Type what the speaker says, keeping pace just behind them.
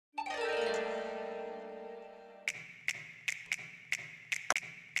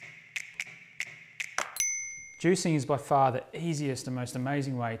Juicing is by far the easiest and most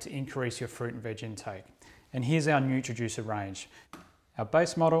amazing way to increase your fruit and veg intake. And here's our NutriJuicer range, our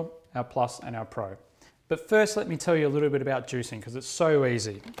base model, our Plus and our Pro. But first let me tell you a little bit about juicing because it's so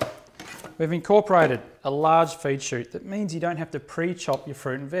easy. We've incorporated a large feed chute that means you don't have to pre-chop your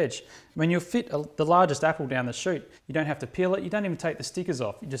fruit and veg. When you fit the largest apple down the chute, you don't have to peel it, you don't even take the stickers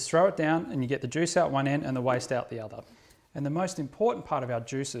off. You just throw it down and you get the juice out one end and the waste out the other. And the most important part of our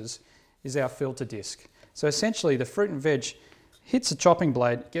juicers is our filter disc. So essentially the fruit and veg hits a chopping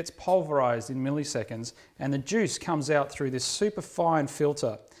blade, gets pulverized in milliseconds, and the juice comes out through this super fine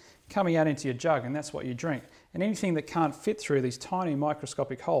filter coming out into your jug, and that's what you drink. And anything that can't fit through these tiny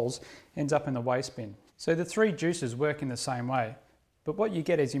microscopic holes ends up in the waste bin. So the three juicers work in the same way, but what you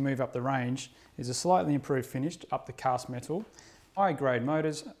get as you move up the range is a slightly improved finish up the cast metal, higher grade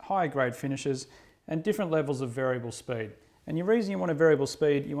motors, higher grade finishes, and different levels of variable speed. And the reason you want a variable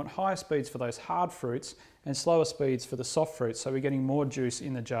speed, you want higher speeds for those hard fruits and slower speeds for the soft fruits, so we're getting more juice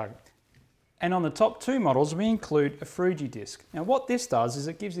in the jug. And on the top two models, we include a Fruji disc. Now what this does is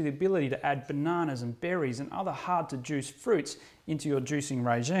it gives you the ability to add bananas and berries and other hard to juice fruits into your juicing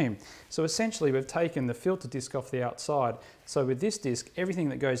regime. So essentially we've taken the filter disc off the outside. So with this disc, everything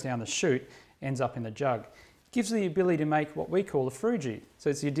that goes down the chute ends up in the jug. It gives you the ability to make what we call a Fruji.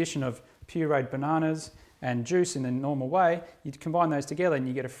 So it's the addition of pureed bananas and juice in the normal way. You combine those together and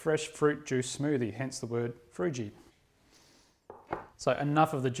you get a fresh fruit juice smoothie, hence the word Fruji. So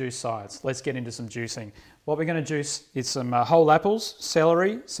enough of the juice science, let's get into some juicing. What we're going to juice is some whole apples,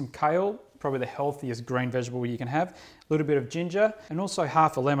 celery, some kale, probably the healthiest green vegetable you can have, a little bit of ginger, and also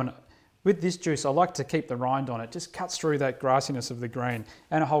half a lemon. With this juice, I like to keep the rind on it, just cuts through that grassiness of the green,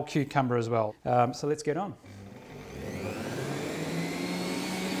 and a whole cucumber as well. So let's get on.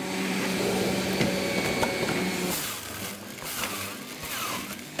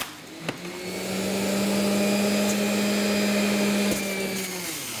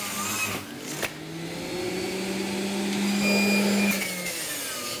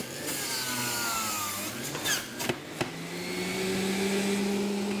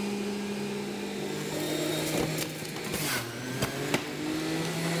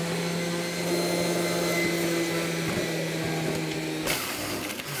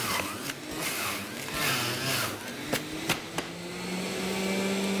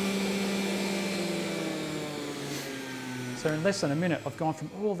 So in less than a minute, I've gone from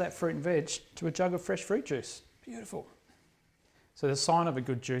all that fruit and veg to a jug of fresh fruit juice. Beautiful. So the sign of a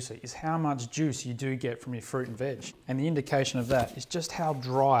good juicer is how much juice you do get from your fruit and veg. And the indication of that is just how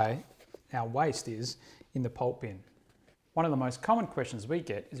dry our waste is in the pulp bin. One of the most common questions we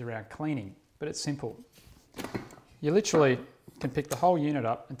get is around cleaning, but it's simple. You literally can pick the whole unit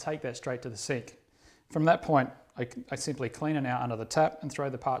up and take that straight to the sink. From that point, I simply clean it out under the tap and throw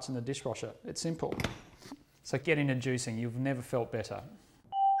the parts in the dishwasher. It's simple. So get into juicing, you've never felt better.